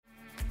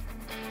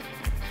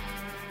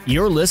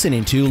You're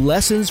listening to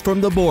Lessons from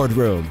the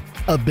Boardroom,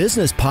 a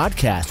business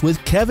podcast with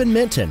Kevin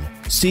Minton,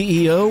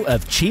 CEO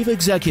of Chief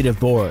Executive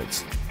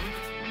Boards.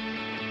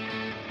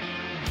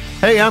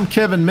 Hey, I'm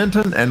Kevin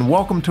Minton, and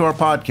welcome to our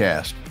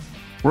podcast.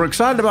 We're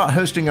excited about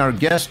hosting our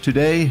guest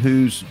today,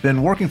 who's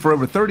been working for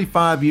over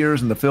 35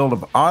 years in the field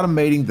of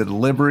automating the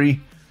delivery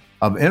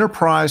of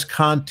enterprise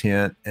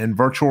content and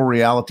virtual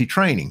reality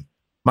training.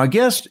 My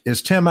guest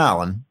is Tim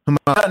Allen, whom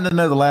I've gotten to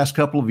know the last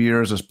couple of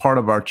years as part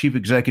of our Chief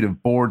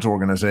Executive Boards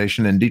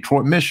organization in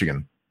Detroit,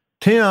 Michigan.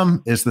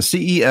 Tim is the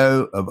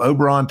CEO of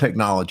Oberon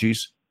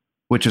Technologies,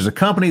 which is a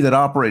company that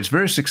operates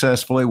very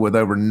successfully with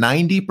over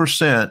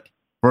 90%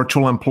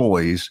 virtual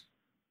employees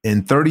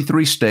in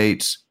 33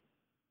 states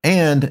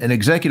and an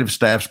executive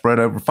staff spread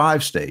over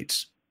 5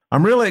 states.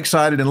 I'm really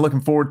excited and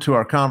looking forward to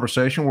our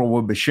conversation where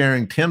we'll be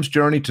sharing Tim's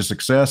journey to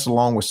success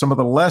along with some of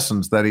the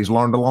lessons that he's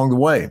learned along the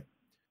way.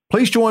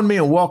 Please join me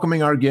in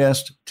welcoming our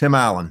guest, Tim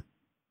Allen.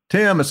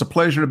 Tim, it's a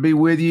pleasure to be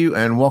with you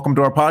and welcome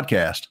to our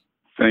podcast.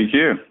 Thank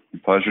you.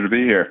 Pleasure to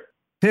be here.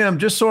 Tim,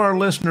 just so our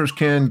listeners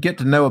can get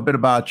to know a bit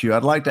about you,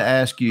 I'd like to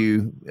ask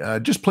you,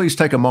 just please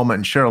take a moment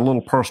and share a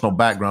little personal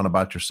background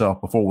about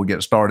yourself before we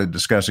get started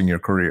discussing your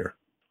career.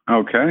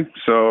 Okay.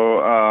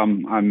 So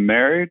I'm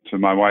married to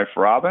my wife,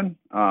 Robin.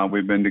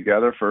 We've been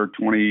together for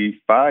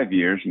 25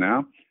 years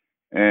now.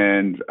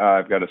 And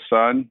I've got a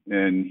son,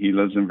 and he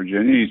lives in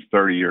Virginia. He's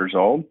 30 years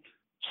old.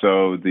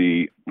 So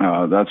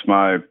that's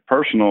my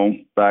personal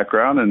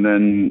background. And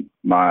then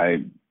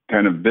my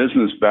kind of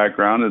business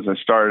background is I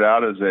started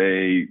out as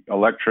a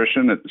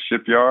electrician at the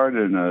shipyard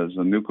and as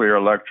a nuclear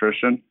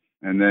electrician,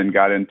 and then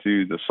got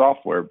into the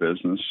software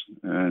business.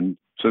 And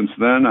since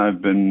then,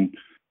 I've been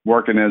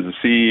working as a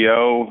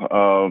CEO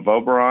of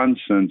Oberon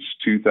since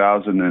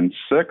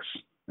 2006,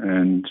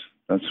 and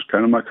that's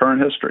kind of my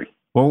current history.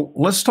 Well,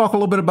 let's talk a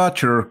little bit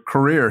about your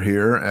career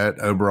here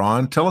at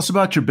Oberon. Tell us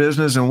about your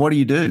business and what do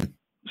you do?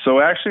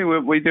 So actually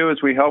what we do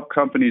is we help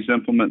companies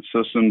implement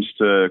systems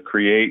to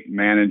create,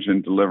 manage,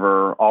 and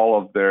deliver all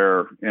of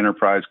their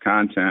enterprise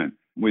content.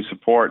 We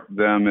support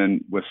them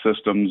with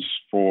systems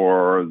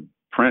for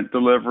print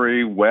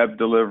delivery, web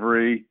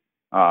delivery,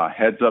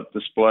 heads-up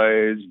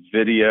displays,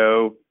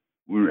 video,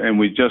 and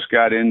we just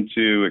got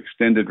into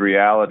extended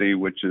reality,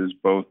 which is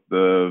both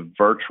the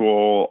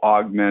virtual,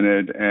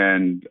 augmented,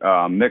 and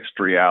mixed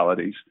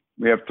realities.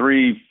 We have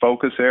 3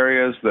 focus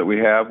areas that we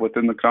have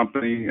within the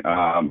company.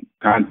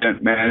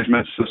 Content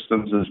management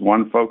systems is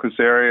one focus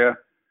area.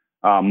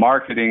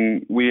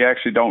 Marketing, we're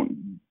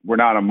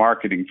not a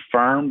marketing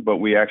firm, but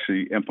we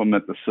actually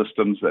implement the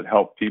systems that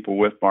help people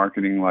with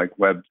marketing, like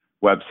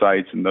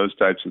websites and those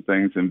types of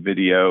things, and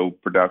video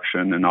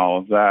production and all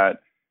of that.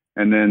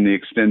 And then the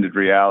extended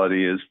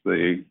reality is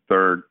the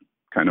third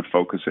kind of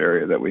focus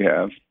area that we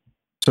have.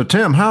 So,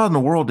 Tim, how in the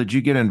world did you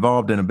get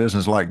involved in a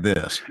business like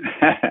this?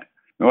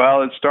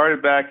 Well, it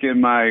started back in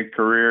my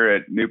career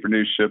at Newport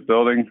News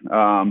Shipbuilding.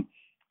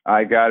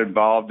 I got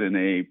involved in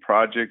a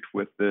project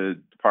with the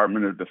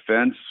Department of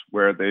Defense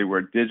where they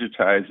were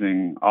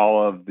digitizing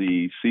all of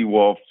the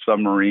Seawolf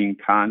submarine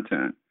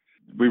content.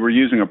 We were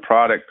using a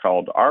product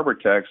called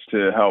Arbortext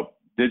to help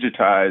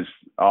digitize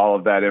all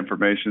of that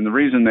information. The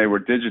reason they were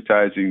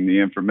digitizing the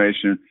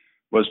information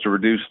was to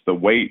reduce the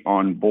weight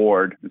on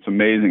board. It's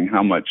amazing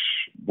how much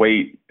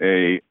weight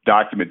a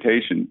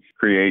documentation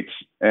creates.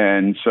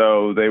 And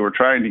so they were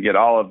trying to get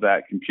all of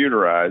that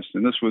computerized.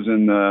 And this was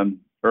in the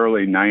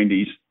early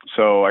 90s.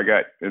 So I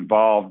got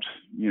involved,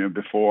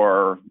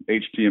 before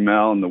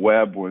HTML and the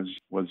web was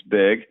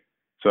big.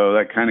 So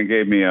that kind of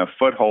gave me a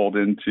foothold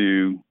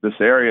into this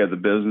area of the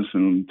business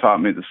and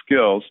taught me the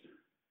skills.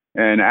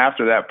 And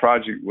after that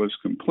project was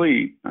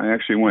complete, I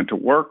actually went to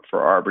work for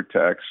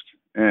Arbortext.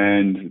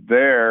 And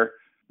there,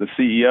 the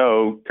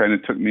CEO kind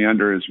of took me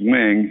under his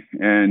wing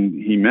and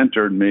he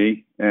mentored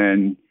me.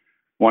 And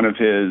one of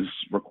his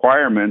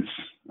requirements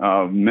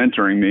of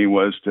mentoring me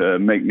was to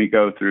make me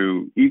go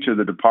through each of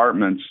the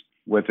departments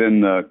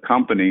within the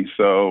company.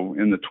 So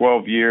in the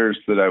 12 years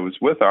that I was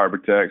with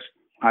Arbortext,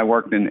 I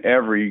worked in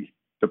every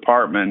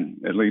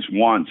department at least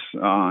once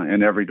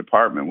in every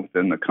department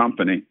within the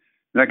company. And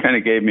that kind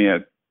of gave me a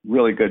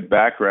really good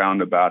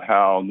background about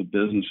how the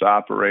business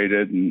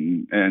operated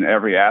and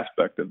every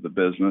aspect of the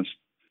business.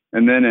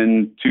 And then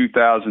in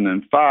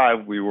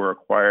 2005, we were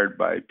acquired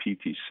by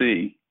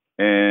PTC.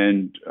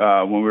 And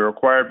when we were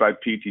acquired by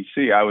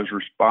PTC, I was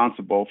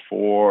responsible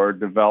for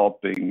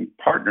developing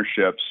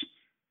partnerships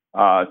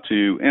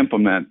to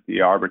implement the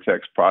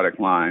Arbortext product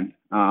line.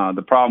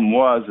 The problem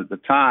was at the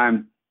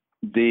time,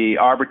 the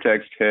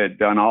Arbortext had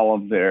done all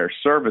of their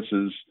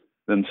services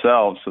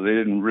themselves, so they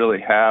didn't really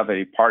have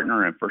a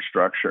partner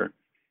infrastructure.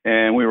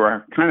 And we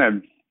were kind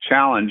of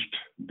challenged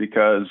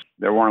because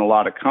there weren't a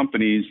lot of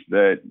companies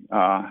that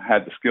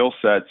had the skill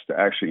sets to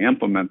actually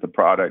implement the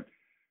product.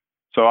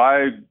 So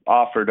I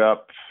offered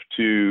up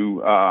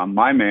to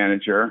my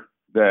manager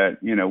that,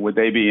 would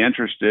they be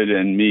interested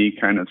in me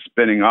kind of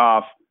spinning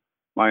off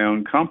my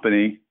own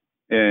company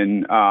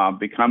and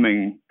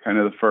becoming kind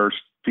of the first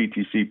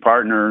PTC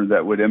partner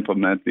that would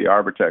implement the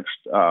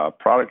Arbortext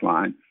product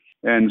line.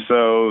 And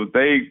so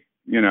they,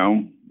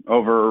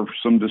 over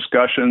some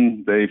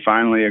discussion, they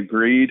finally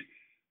agreed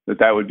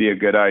that would be a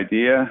good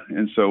idea.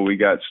 And so we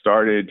got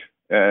started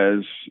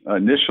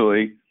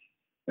initially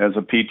as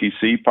a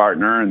PTC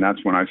partner, and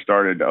that's when I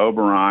started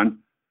Oberon.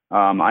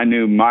 I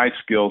knew my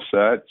skill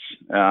sets,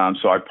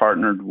 so I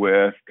partnered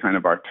with kind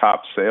of our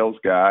top sales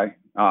guy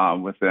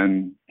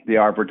within the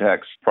Arbortex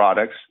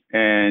products.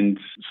 And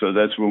so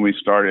that's when we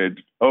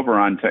started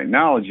Oberon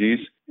Technologies.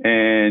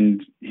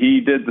 And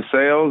he did the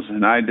sales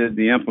and I did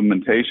the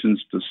implementations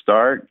to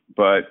start,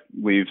 but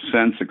we've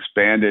since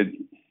expanded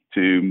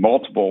to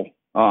multiple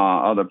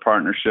other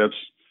partnerships.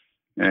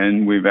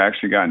 And we've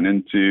actually gotten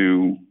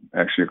into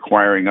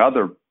acquiring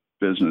other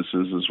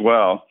businesses as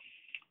well.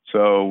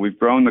 So we've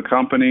grown the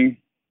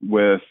company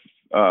with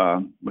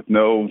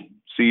no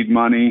seed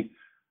money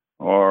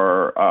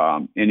or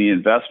any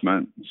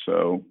investment.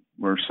 So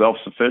we're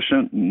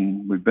self-sufficient,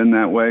 and we've been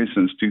that way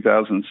since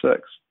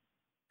 2006.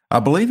 I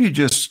believe you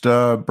just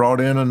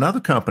brought in another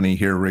company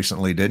here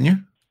recently, didn't you?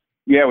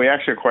 Yeah, we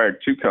actually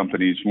acquired two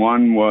companies.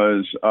 One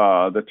was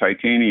the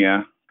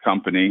Titania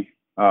company,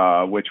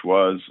 which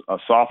was a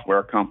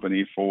software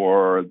company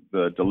for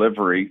the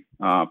delivery,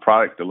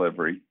 product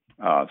delivery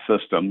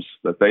systems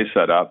that they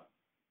set up.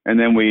 And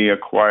then we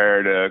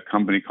acquired a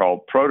company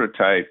called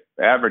Prototype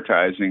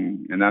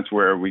Advertising, and that's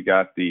where we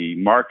got the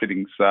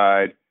marketing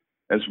side,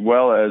 as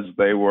well as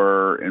they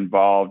were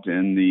involved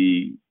in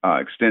the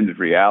extended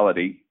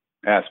reality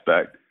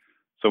aspect.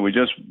 So we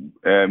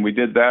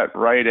did that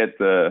right at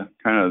the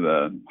kind of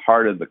the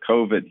heart of the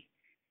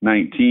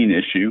COVID-19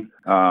 issue.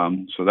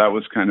 So that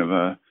was kind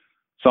of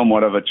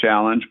somewhat of a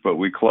challenge, but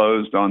we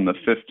closed on the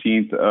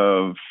 15th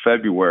of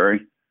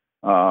February,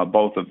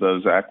 both of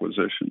those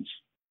acquisitions.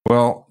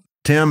 Well,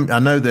 Tim, I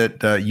know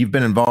that you've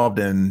been involved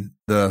in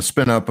the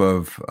spin up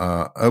of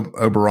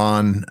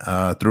Oberon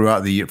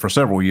throughout the year for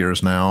several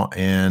years now,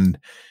 and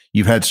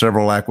you've had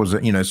several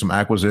some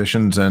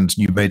acquisitions, and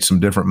you've made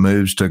some different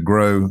moves to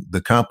grow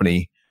the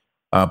company.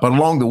 But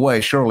along the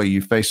way, surely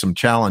you faced some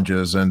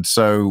challenges. And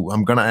so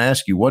I'm going to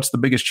ask you, what's the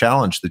biggest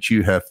challenge that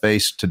you have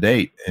faced to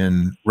date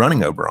in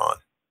running Oberon?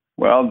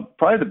 Well,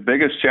 probably the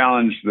biggest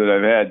challenge that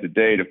I've had to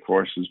date, of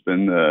course, has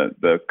been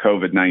the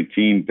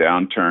COVID-19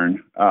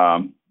 downturn.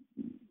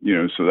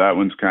 So that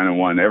one's kind of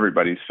one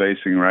everybody's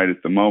facing right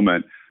at the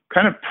moment.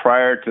 Kind of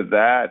prior to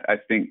that, I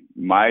think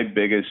my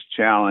biggest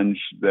challenge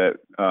that,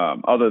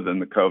 other than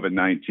the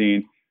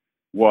COVID-19,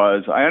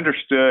 was I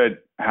understood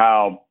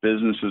how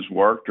businesses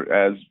worked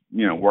as,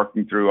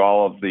 working through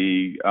all of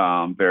the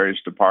various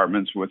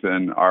departments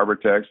within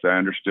Arbortex. I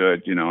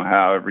understood,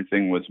 how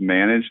everything was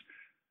managed.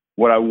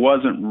 What I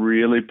wasn't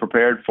really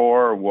prepared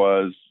for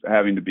was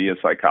having to be a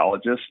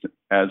psychologist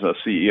as a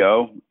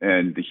CEO,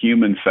 and the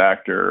human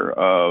factor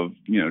of,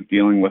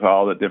 dealing with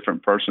all the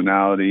different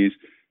personalities.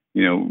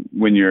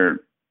 When you're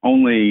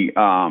only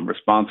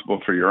responsible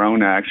for your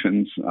own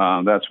actions,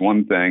 that's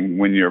one thing.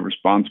 When you're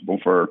responsible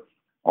for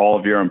all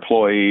of your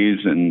employees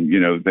and,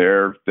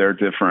 their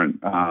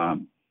different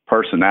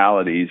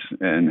personalities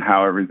and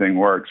how everything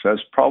works,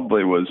 that's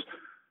probably was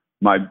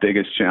my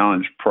biggest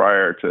challenge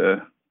prior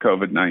to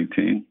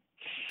COVID-19.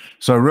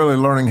 So really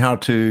learning how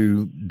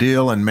to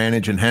deal and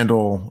manage and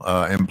handle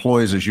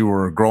employees as you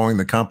were growing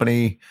the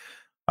company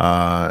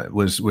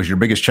was your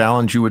biggest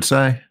challenge, you would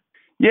say?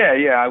 Yeah,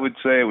 I would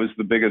say it was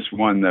the biggest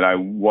one that I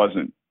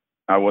wasn't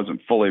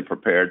fully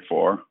prepared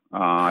for.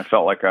 I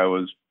felt like I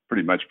was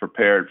pretty much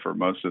prepared for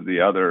most of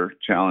the other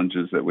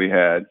challenges that we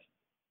had.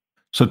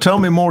 So tell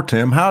me more,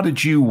 Tim. How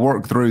did you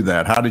work through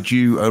that? How did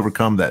you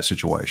overcome that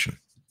situation?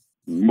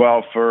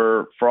 Well,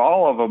 for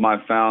all of them,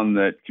 I found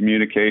that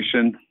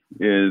communication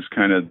is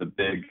kind of the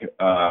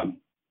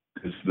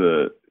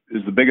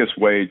biggest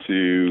way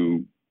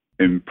to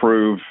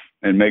improve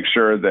and make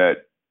sure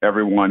that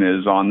everyone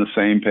is on the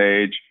same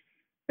page.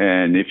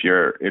 And if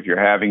you're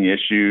having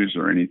issues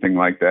or anything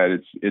like that,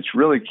 it's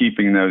really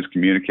keeping those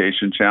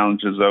communication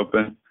challenges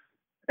open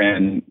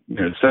and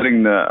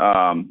setting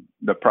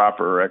the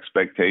proper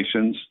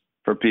expectations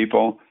for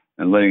people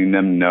and letting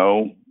them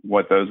know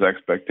what those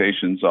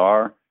expectations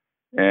are,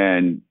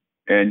 and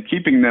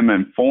keeping them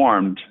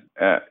informed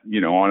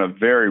on a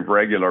very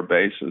regular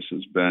basis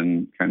has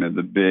been kind of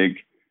the big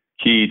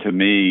key to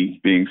me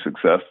being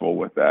successful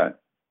with that.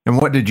 And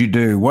what did you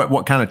do?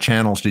 What kind of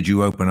channels did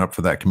you open up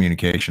for that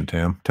communication,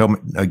 Tim? Tell me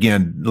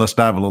again, let's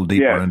dive a little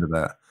deeper into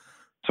that.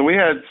 So we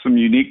had some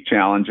unique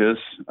challenges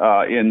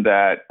in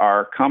that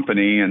our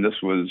company, and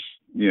this was,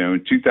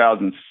 in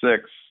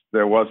 2006,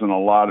 there weren't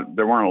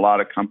a lot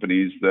of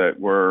companies that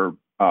were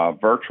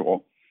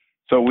virtual.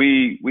 So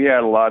we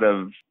had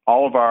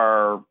all of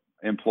our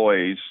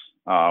employees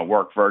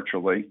work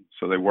virtually.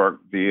 So they work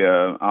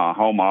via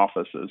home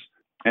offices.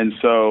 And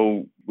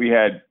so we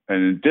had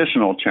an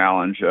additional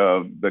challenge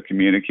of the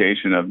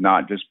communication of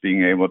not just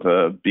being able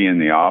to be in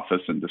the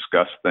office and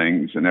discuss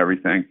things and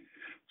everything.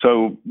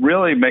 So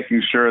really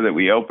making sure that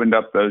we opened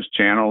up those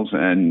channels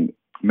and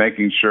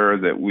making sure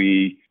that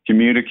we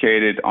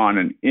communicated on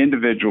an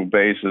individual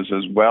basis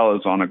as well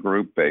as on a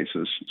group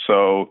basis.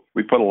 So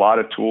we put a lot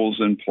of tools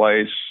in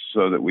place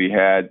so that we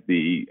had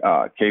the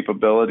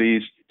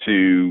capabilities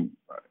to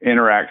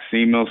interact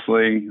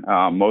seamlessly.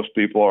 Most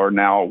people are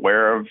now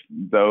aware of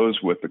those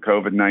with the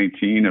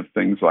COVID-19 of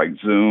things like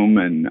Zoom,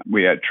 and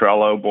we had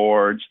Trello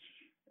boards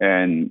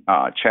and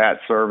chat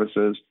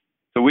services.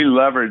 So we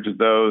leveraged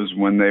those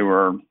when they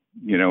were,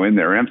 in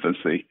their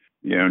infancy.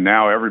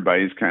 Now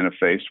everybody's kind of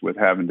faced with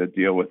having to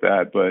deal with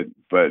that,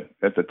 but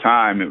at the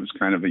time it was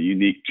kind of a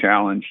unique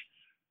challenge.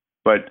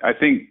 But I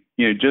think,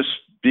 just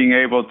being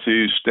able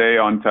to stay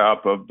on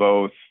top of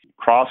both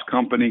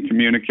cross-company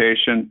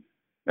communication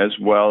as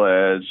well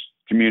as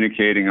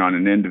communicating on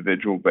an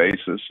individual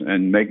basis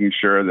and making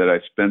sure that I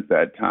spent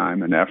that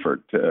time and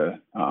effort to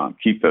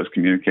keep those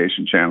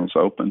communication channels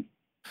open.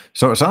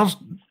 So it sounds,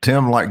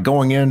 Tim, like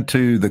going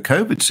into the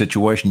COVID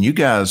situation, you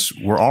guys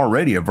were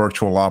already a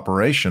virtual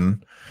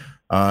operation.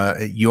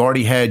 You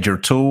already had your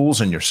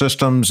tools and your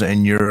systems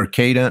and your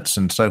cadence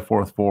and so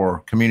forth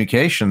for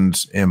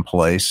communications in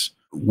place.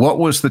 What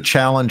was the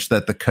challenge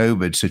that the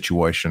COVID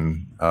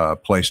situation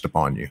placed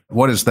upon you?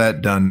 What has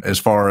that done as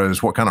far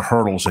as what kind of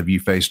hurdles have you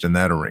faced in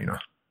that arena?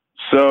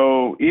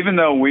 So even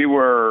though we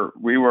were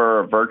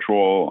a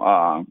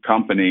virtual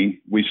company,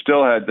 we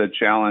still had the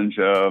challenge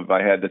of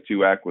I had the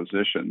 2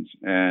 acquisitions,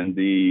 and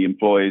the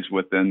employees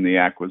within the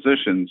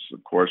acquisitions,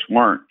 of course,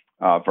 weren't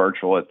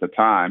virtual at the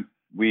time.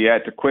 We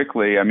had to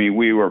quickly.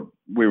 We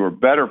were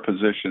better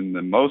positioned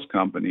than most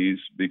companies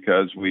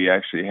because we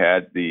actually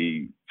had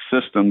the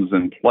systems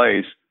in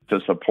place to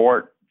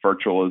support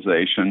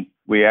virtualization.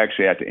 We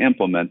actually had to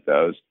implement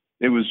those.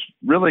 It was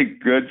really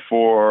good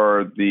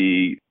for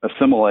the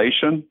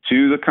assimilation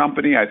to the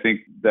company. I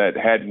think that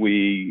had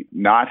we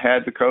not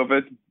had the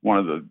COVID, one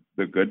of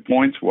the good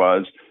points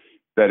was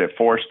that it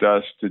forced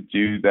us to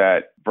do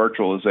that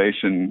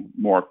virtualization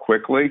more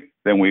quickly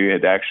than we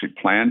had actually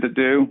planned to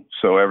do.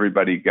 So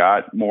everybody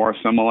got more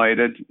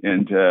assimilated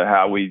into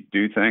how we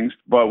do things.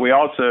 But we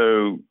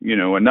also,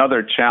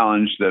 another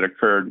challenge that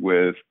occurred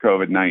with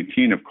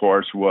COVID-19, of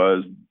course,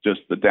 was just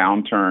the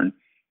downturn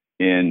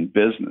in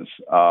business.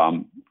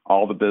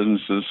 All the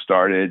businesses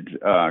started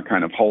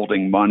kind of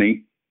holding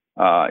money,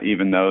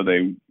 even though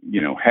they,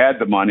 had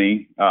the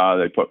money.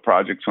 They put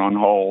projects on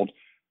hold.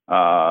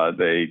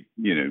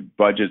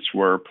 Budgets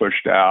were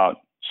pushed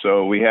out.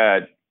 So we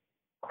had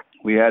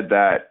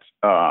that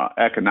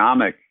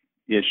economic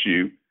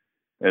issue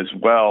as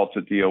well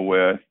to deal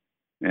with.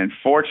 And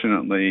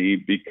fortunately,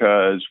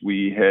 because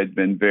we had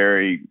been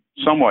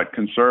somewhat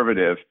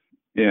conservative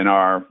in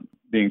our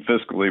being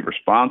fiscally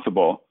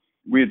responsible,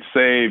 we had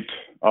saved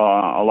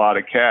a lot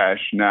of cash.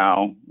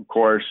 Now, of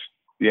course,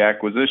 the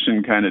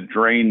acquisition kind of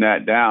drained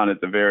that down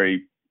at the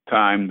very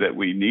time that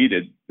we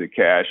needed the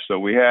cash. So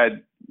we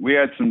had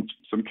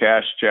some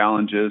cash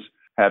challenges,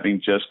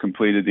 having just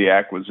completed the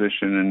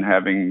acquisition and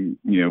having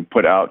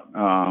put out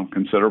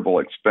considerable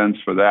expense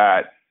for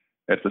that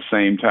at the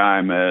same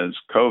time as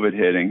COVID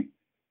hitting.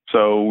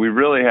 So we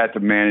really had to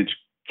manage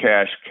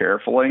cash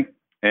carefully,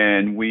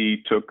 and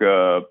we took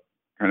a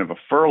kind of a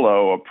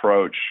furlough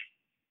approach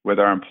with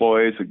our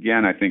employees.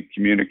 Again, I think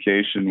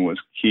communication was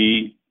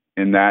key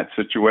in that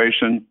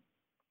situation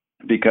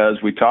because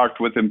we talked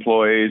with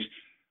employees.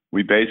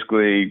 We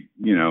basically,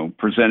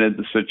 presented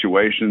the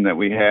situation that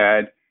we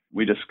had.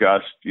 We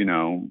discussed,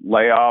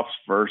 layoffs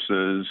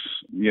versus,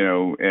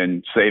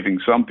 and saving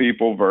some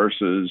people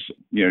versus,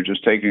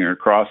 just taking it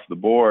across the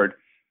board.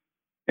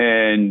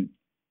 And,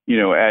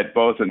 at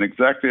both an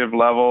executive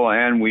level,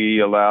 and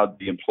we allowed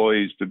the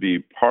employees to be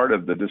part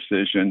of the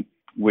decision.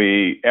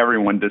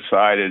 Everyone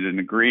decided and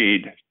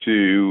agreed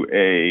to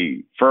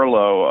a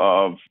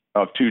furlough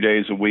of 2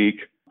 days a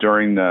week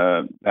during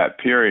that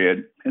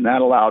period. And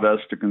that allowed us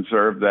to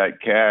conserve that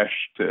cash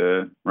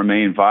to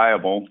remain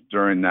viable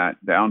during that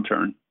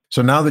downturn.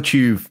 So now that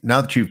you've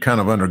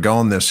kind of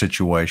undergone this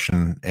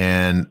situation,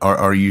 and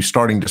are you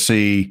starting to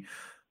see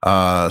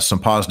some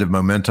positive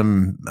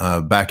momentum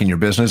back in your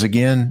business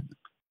again?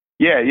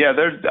 Yeah.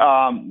 There's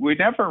we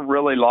never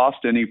really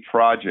lost any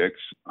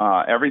projects.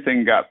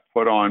 Everything got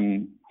put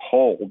on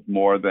hold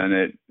more than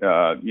it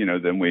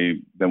than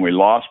we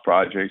lost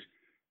projects.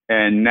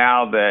 And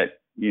now that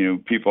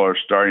people are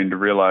starting to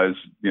realize,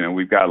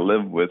 we've got to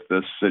live with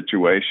this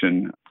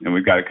situation and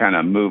we've got to kind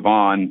of move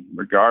on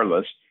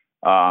regardless,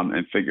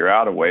 and figure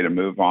out a way to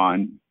move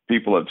on.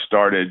 People have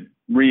started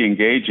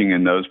re-engaging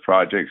in those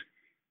projects.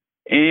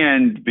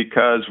 And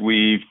because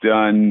we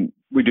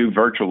do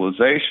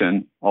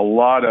virtualization, a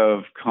lot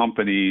of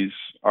companies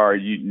are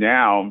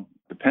now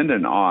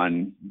dependent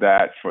on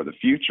that for the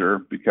future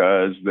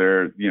because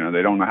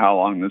they don't know how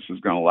long this is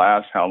going to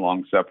last, how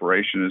long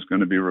separation is going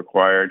to be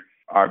required.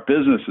 Our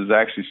business is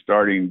actually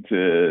starting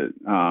to,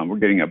 we're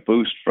getting a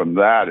boost from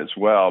that as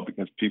well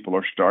because people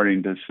are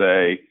starting to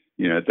say,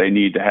 they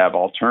need to have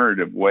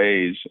alternative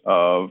ways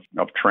of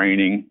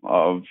training,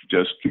 of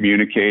just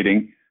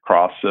communicating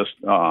across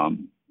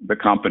the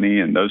company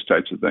and those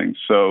types of things.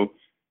 So,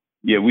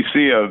 yeah, we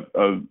see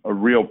a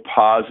real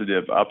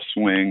positive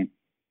upswing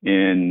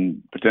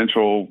in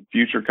potential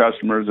future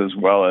customers, as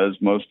well as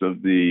most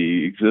of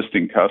the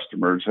existing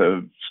customers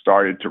have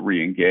started to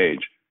re-engage.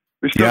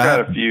 We still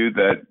got a few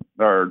that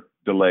are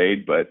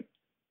delayed, but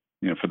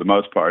for the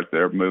most part,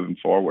 they're moving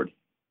forward.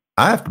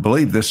 I have to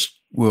believe this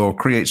will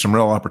create some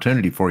real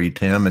opportunity for you,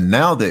 Tim. And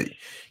now that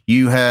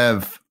you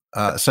have,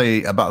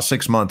 say, about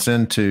 6 months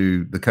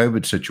into the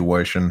COVID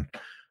situation,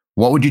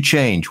 what would you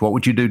change? What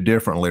would you do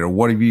differently, or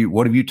what have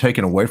you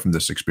taken away from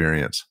this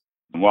experience?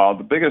 Well,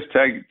 the biggest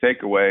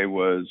takeaway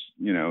was,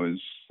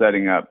 is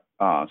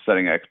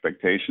setting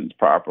expectations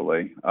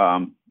properly.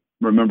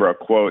 Remember a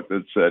quote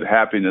that said,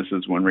 "Happiness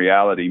is when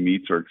reality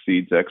meets or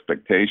exceeds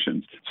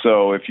expectations."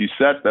 So if you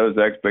set those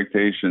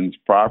expectations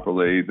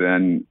properly,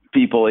 then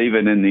people,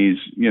 even in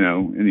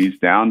these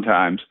down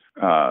times,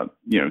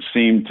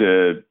 seem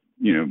to,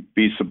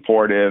 be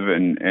supportive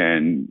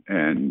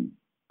and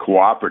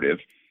cooperative,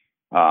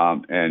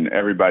 and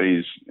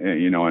everybody's,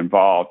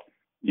 involved.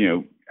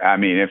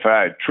 If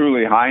I had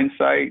truly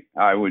hindsight,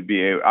 I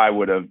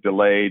would have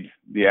delayed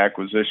the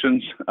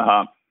acquisitions,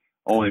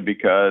 only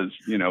because,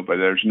 but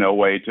there's no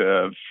way to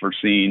have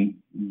foreseen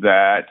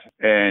that.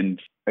 And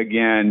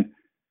again,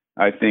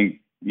 I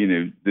think,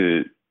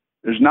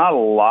 there's not a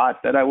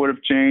lot that I would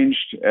have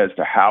changed as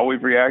to how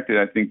we've reacted.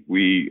 I think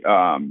we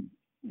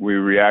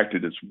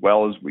reacted as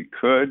well as we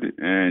could,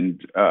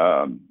 and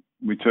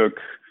we took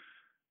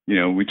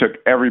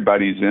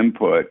everybody's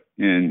input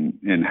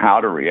in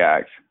how to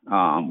react,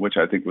 which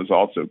I think was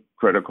also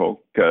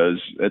critical,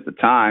 because at the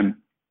time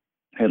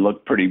it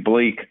looked pretty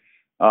bleak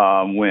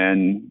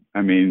when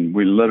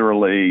we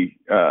literally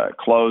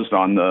closed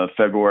on the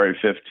February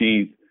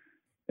 15th,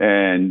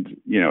 and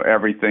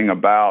everything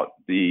about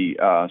the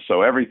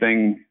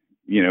everything,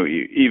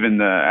 even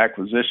the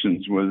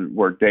acquisitions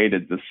were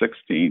dated the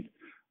 16th,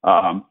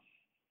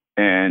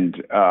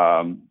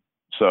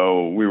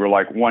 so we were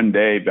like one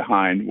day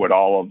behind what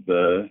all of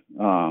the,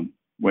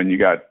 when you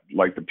got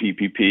like the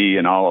PPP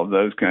and all of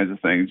those kinds of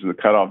things, the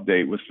cutoff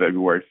date was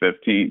February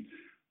 15th.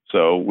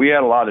 So we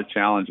had a lot of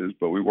challenges,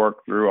 but we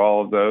worked through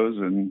all of those,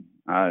 and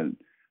I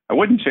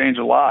wouldn't change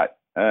a lot,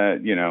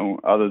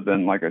 other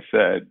than, like I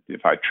said,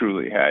 if I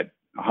truly had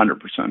 100%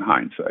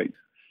 hindsight.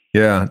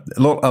 Yeah, a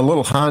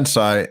little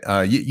hindsight.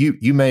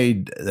 You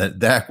made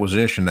the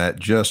acquisition at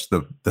just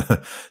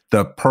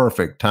the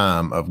perfect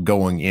time of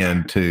going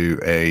into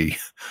a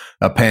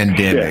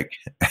pandemic.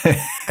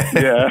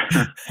 Yeah.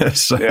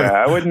 So,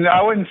 yeah, I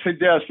wouldn't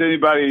suggest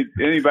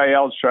anybody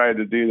else try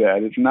to do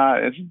that.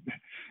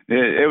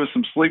 It was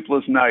some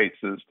sleepless nights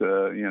as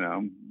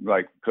to,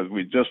 because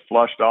we just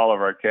flushed all of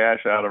our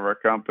cash out of our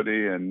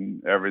company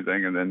and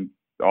everything, and then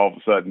all of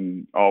a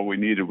sudden all we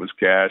needed was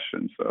cash,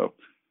 and so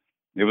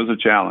it was a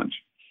challenge.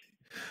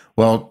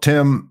 Well,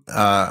 Tim,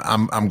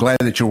 I'm glad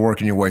that you're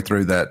working your way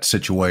through that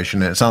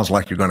situation. And it sounds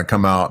like you're going to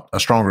come out a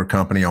stronger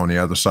company on the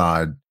other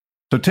side.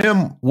 So,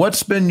 Tim,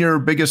 what's been your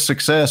biggest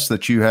success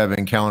that you have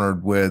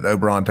encountered with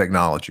Oberon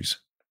Technologies?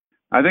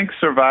 I think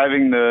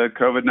surviving the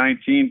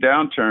COVID-19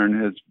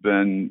 downturn has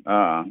been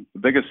the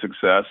biggest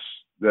success.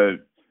 That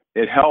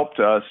it helped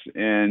us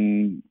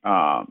in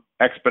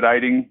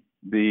expediting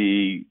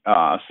the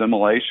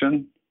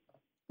assimilation.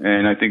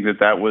 And I think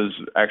that was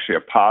actually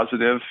a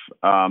positive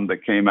that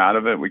came out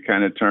of it. We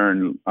kind of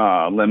turned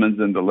lemons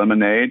into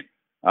lemonade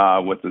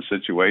with the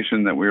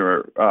situation that we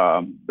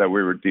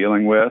were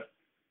dealing with,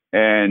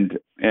 and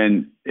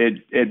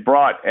it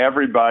brought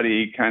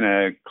everybody kind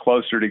of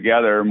closer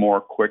together more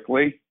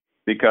quickly,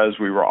 because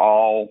we were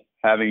all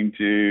having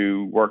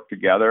to work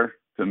together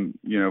to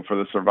for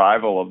the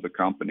survival of the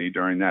company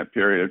during that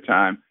period of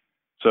time.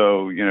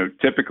 So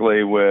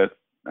typically with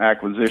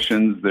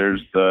acquisitions, there's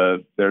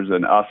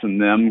an us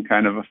and them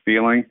kind of a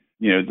feeling.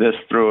 This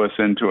threw us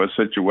into a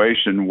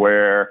situation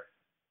where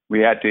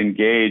we had to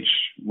engage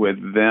with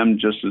them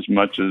just as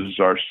much as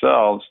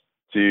ourselves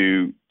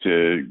to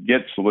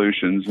get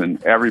solutions,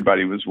 and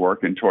everybody was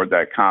working toward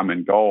that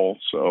common goal.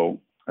 So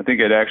I think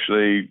it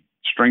actually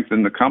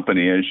strengthened the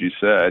company, as you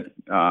said,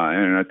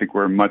 and I think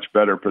we're in a much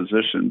better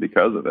position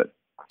because of it.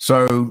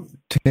 So,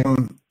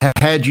 Tim,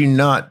 had you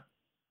not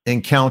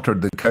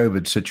encountered the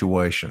COVID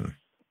situation,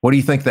 what do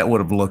you think that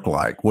would have looked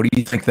like? What do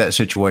you think that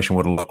situation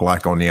would have looked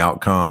like on the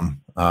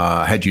outcome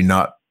had you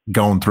not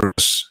gone through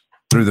this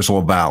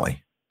little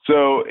valley?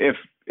 So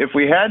if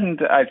we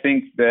hadn't, I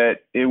think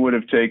that it would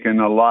have taken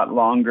a lot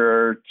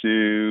longer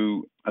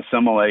to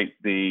assimilate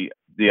the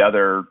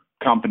other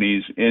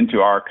companies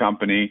into our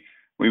company.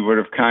 We would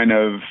have kind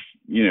of,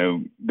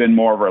 been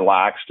more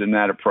relaxed in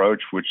that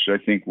approach, which I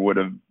think would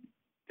have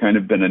kind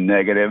of been a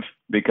negative,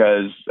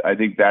 because I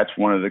think that's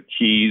one of the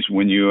keys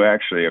when you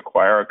actually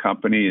acquire a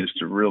company, is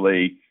to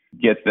really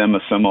get them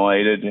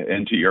assimilated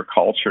into your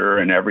culture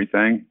and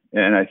everything.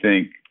 And I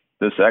think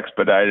this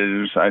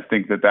expedited, I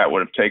think that would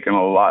have taken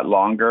a lot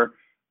longer,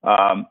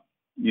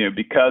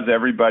 because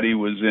everybody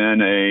was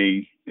in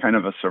a kind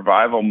of a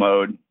survival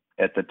mode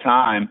at the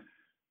time.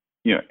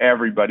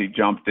 Everybody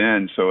jumped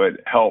in, so it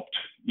helped.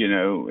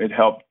 It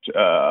helped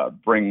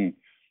bring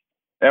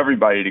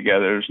everybody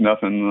together. There's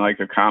nothing like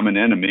a common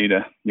enemy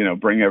to,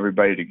 bring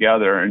everybody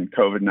together. And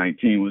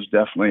COVID-19 was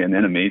definitely an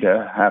enemy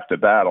to have to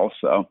battle.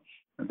 So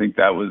I think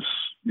that was,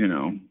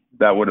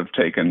 that would have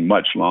taken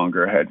much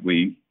longer had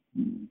we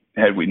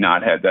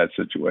not had that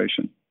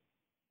situation.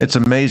 It's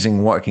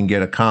amazing what can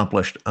get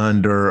accomplished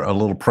under a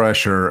little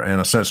pressure and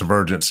a sense of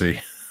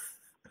urgency.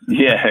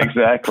 Yeah,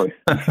 exactly.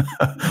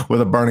 With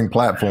a burning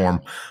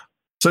platform.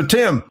 So,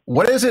 Tim,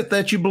 what is it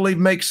that you believe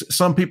makes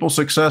some people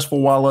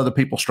successful while other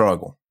people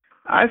struggle?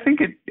 I think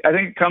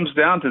it comes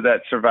down to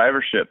that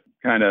survivorship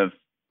kind of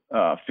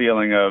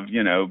feeling of,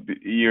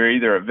 you're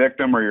either a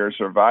victim or you're a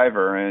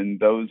survivor, and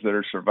those that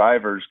are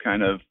survivors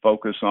kind of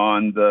focus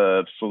on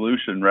the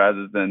solution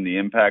rather than the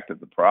impact of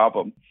the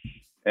problem.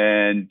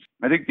 And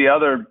I think the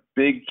other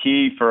big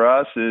key for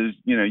us is,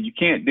 you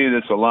can't do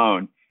this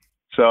alone.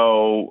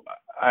 So,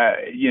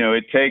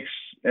 it takes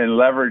and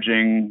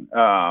leveraging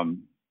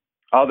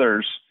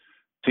others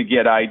to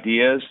get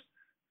ideas,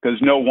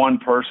 because no one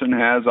person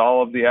has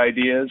all of the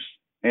ideas.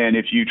 And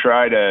if you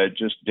try to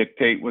just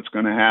dictate what's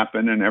going to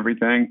happen and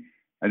everything,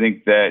 I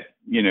think that,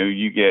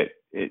 you get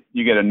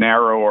a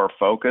narrower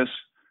focus.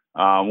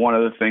 One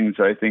of the things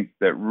I think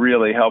that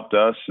really helped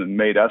us and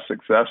made us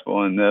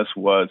successful in this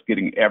was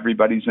getting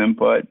everybody's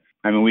input.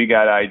 I mean, we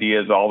got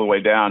ideas all the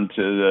way down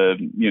to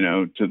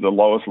the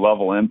lowest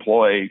level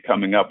employee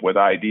coming up with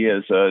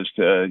ideas as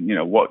to,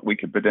 what we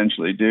could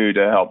potentially do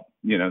to help,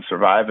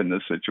 survive in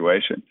this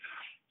situation.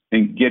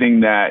 And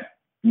getting that,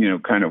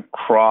 kind of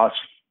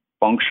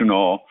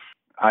cross-functional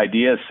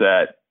idea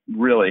set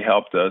really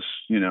helped us,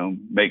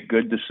 make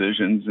good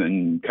decisions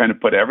and kind of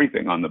put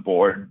everything on the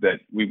board that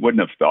we wouldn't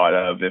have thought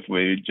of if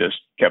we just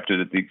kept it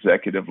at the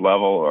executive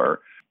level, or,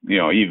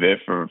 even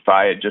if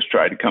I had just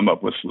tried to come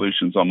up with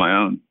solutions on my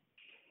own.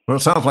 Well,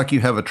 it sounds like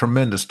you have a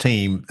tremendous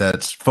team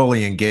that's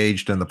fully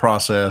engaged in the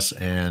process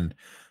and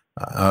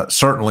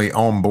certainly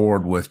on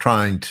board with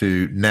trying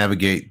to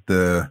navigate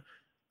the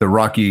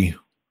rocky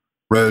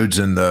roads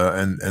and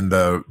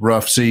the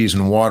rough seas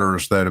and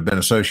waters that have been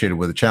associated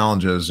with the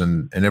challenges,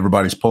 and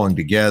everybody's pulling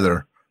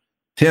together.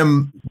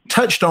 Tim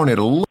touched on it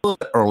a little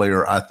bit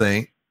earlier, I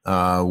think,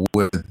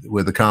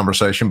 with the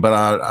conversation, but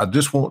I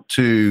just want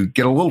to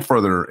get a little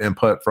further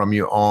input from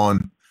you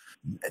on,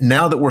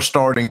 now that we're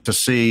starting to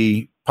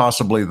see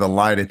possibly the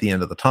light at the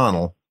end of the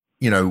tunnel,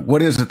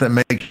 what is it that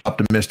makes you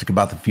optimistic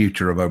about the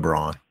future of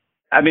Oberon?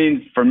 I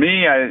mean, for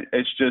me,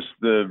 it's just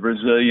the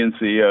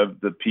resiliency of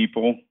the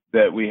people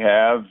that we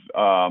have.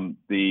 I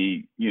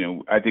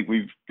think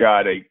we've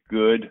got a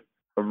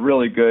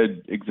really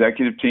good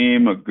executive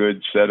team, a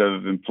good set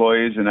of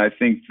employees. And I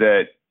think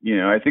that,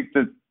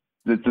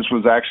 that this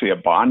was actually a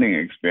bonding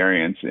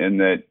experience in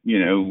that,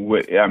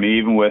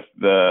 even with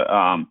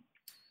the,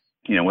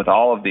 with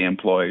all of the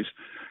employees.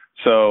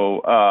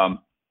 So,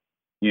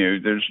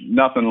 there's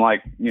nothing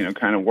like,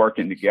 kind of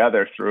working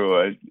together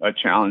through a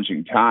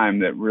challenging time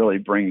that really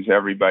brings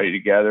everybody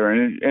together.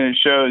 And it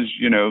shows,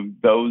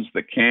 those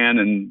that can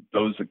and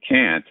those that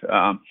can't.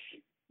 I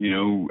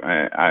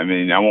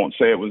won't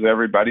say it was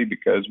everybody,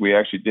 because we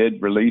actually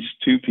did release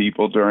 2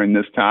 people during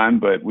this time,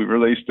 but we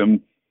released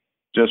them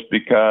just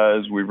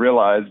because we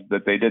realized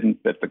that they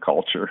didn't fit the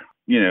culture.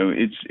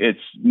 It's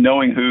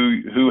knowing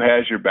who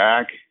has your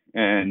back,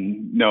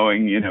 and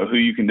knowing, who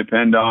you can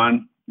depend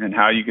on and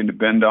how you can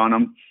depend on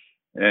them,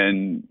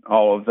 and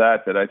all of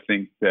that I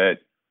think that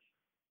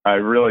I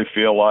really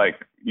feel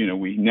like,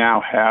 we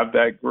now have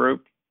that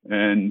group,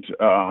 and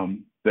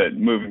that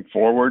moving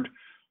forward,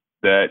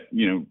 that,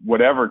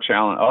 whatever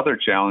other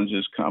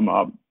challenges come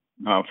up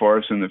for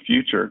us in the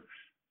future,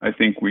 I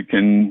think we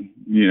can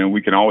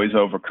always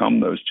overcome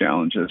those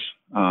challenges.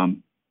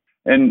 And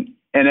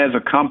as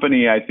a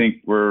company, I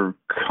think we're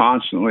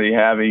constantly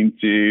having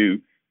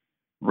to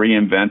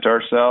reinvent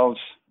ourselves,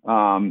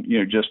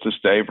 just to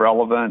stay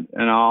relevant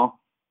and all.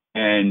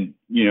 And,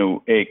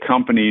 a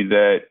company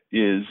that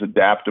is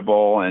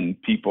adaptable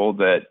and people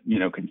that,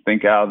 can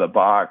think out of the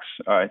box,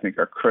 I think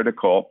are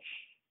critical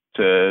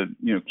to,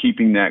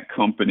 keeping that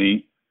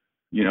company,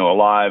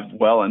 alive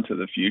well into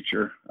the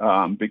future,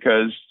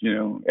 because,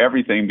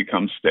 everything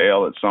becomes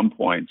stale at some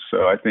point.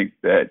 So I think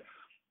that,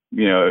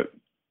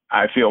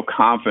 I feel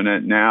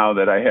confident now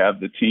that I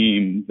have the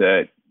team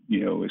that,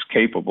 is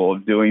capable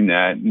of doing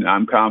that. And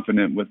I'm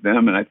confident with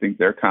them. And I think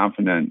they're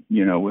confident,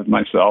 with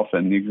myself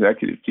and the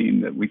executive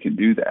team, that we can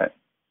do that.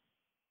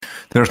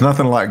 There's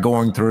nothing like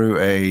going through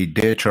a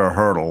ditch or a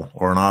hurdle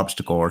or an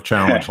obstacle or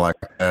challenge like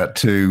that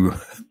to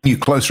you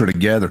closer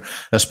together,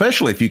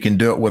 especially if you can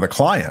do it with a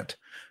client.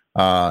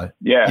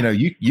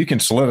 You can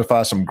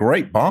solidify some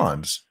great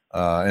bonds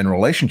and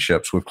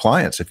relationships with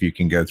clients if you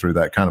can go through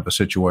that kind of a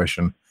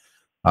situation.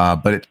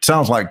 But it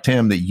sounds like,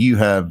 Tim, that you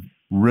have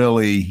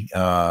really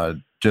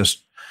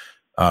just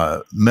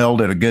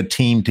melded a good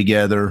team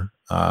together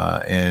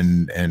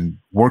and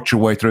worked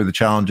your way through the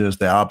challenges,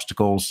 the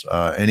obstacles,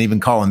 and even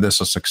calling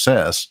this a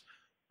success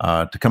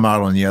to come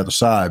out on the other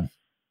side.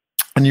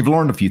 And you've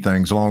learned a few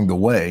things along the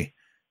way.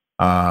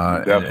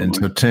 And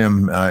so,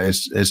 Tim,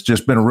 it's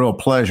just been a real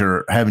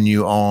pleasure having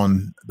you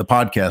on the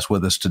podcast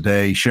with us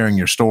today, sharing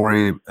your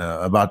story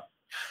about,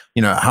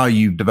 how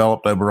you've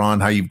developed Oberon,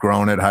 how you've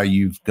grown it, how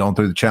you've gone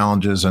through the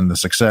challenges and the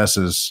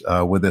successes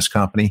with this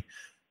company.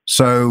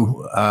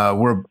 So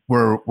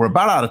we're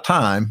about out of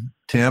time,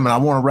 Tim, and I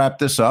want to wrap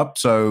this up.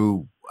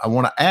 So I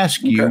want to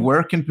ask you,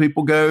 where can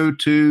people go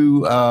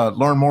to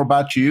learn more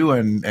about you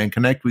and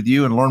connect with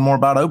you and learn more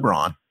about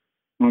Oberon?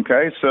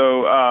 Okay,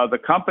 so the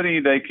company,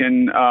 they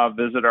can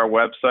visit our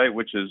website,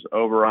 which is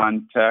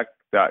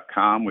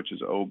oberontech.com, which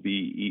is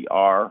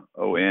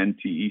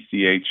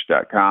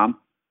OBERONTECH.com.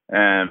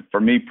 And for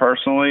me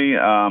personally,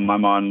 I'm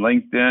on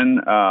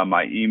LinkedIn.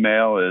 My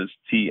email is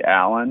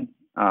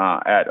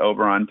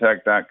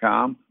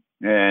tallen@oberontech.com.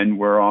 And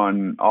we're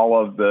on all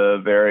of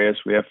the various,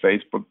 we have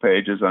Facebook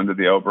pages under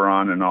the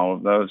Oberon and all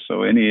of those.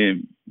 So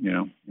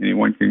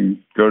anyone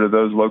can go to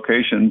those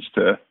locations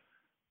to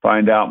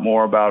find out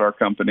more about our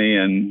company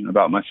and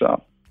about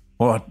myself.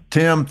 Well,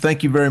 Tim,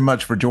 thank you very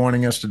much for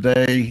joining us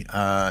today.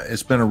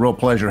 It's been a real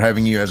pleasure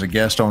having you as a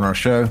guest on our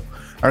show.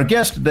 Our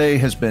guest today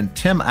has been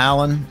Tim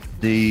Allen,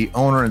 the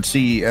owner and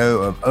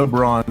CEO of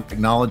Oberon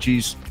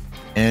Technologies.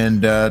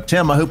 And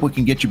Tim, I hope we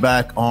can get you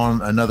back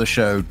on another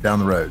show down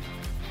the road.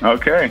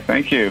 Okay,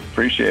 thank you.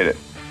 Appreciate it.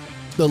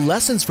 The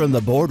Lessons from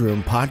the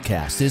Boardroom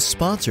podcast is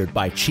sponsored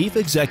by Chief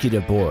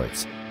Executive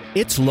Boards.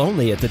 It's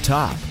lonely at the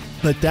top,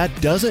 but that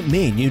doesn't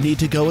mean you need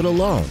to go it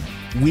alone.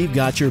 We've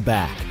got your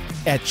back.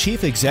 At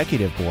Chief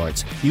Executive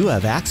Boards, you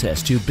have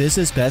access to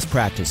business best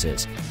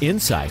practices,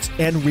 insights,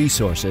 and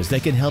resources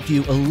that can help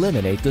you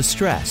eliminate the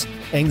stress,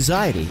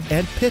 anxiety,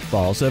 and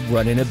pitfalls of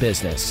running a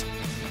business.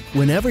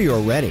 Whenever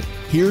you're ready,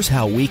 here's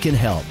how we can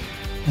help.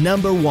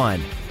 Number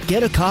 1,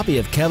 get a copy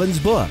of Kevin's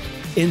book,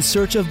 In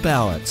Search of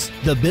Balance,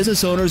 The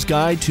Business Owner's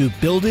Guide to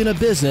Building a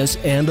Business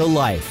and a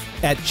Life,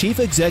 at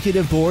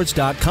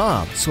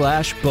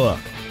chiefexecutiveboards.com/book.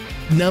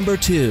 Number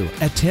 2,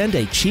 attend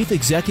a Chief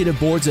Executive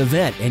Boards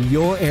event in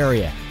your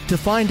area to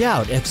find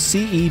out if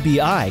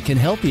CEBI can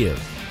help you.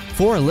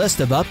 For a list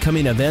of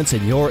upcoming events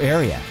in your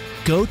area,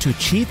 go to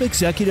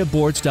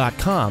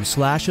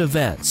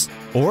chiefexecutiveboards.com/events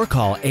or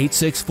call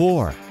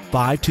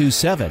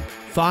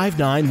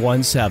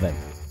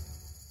 864-527-5917.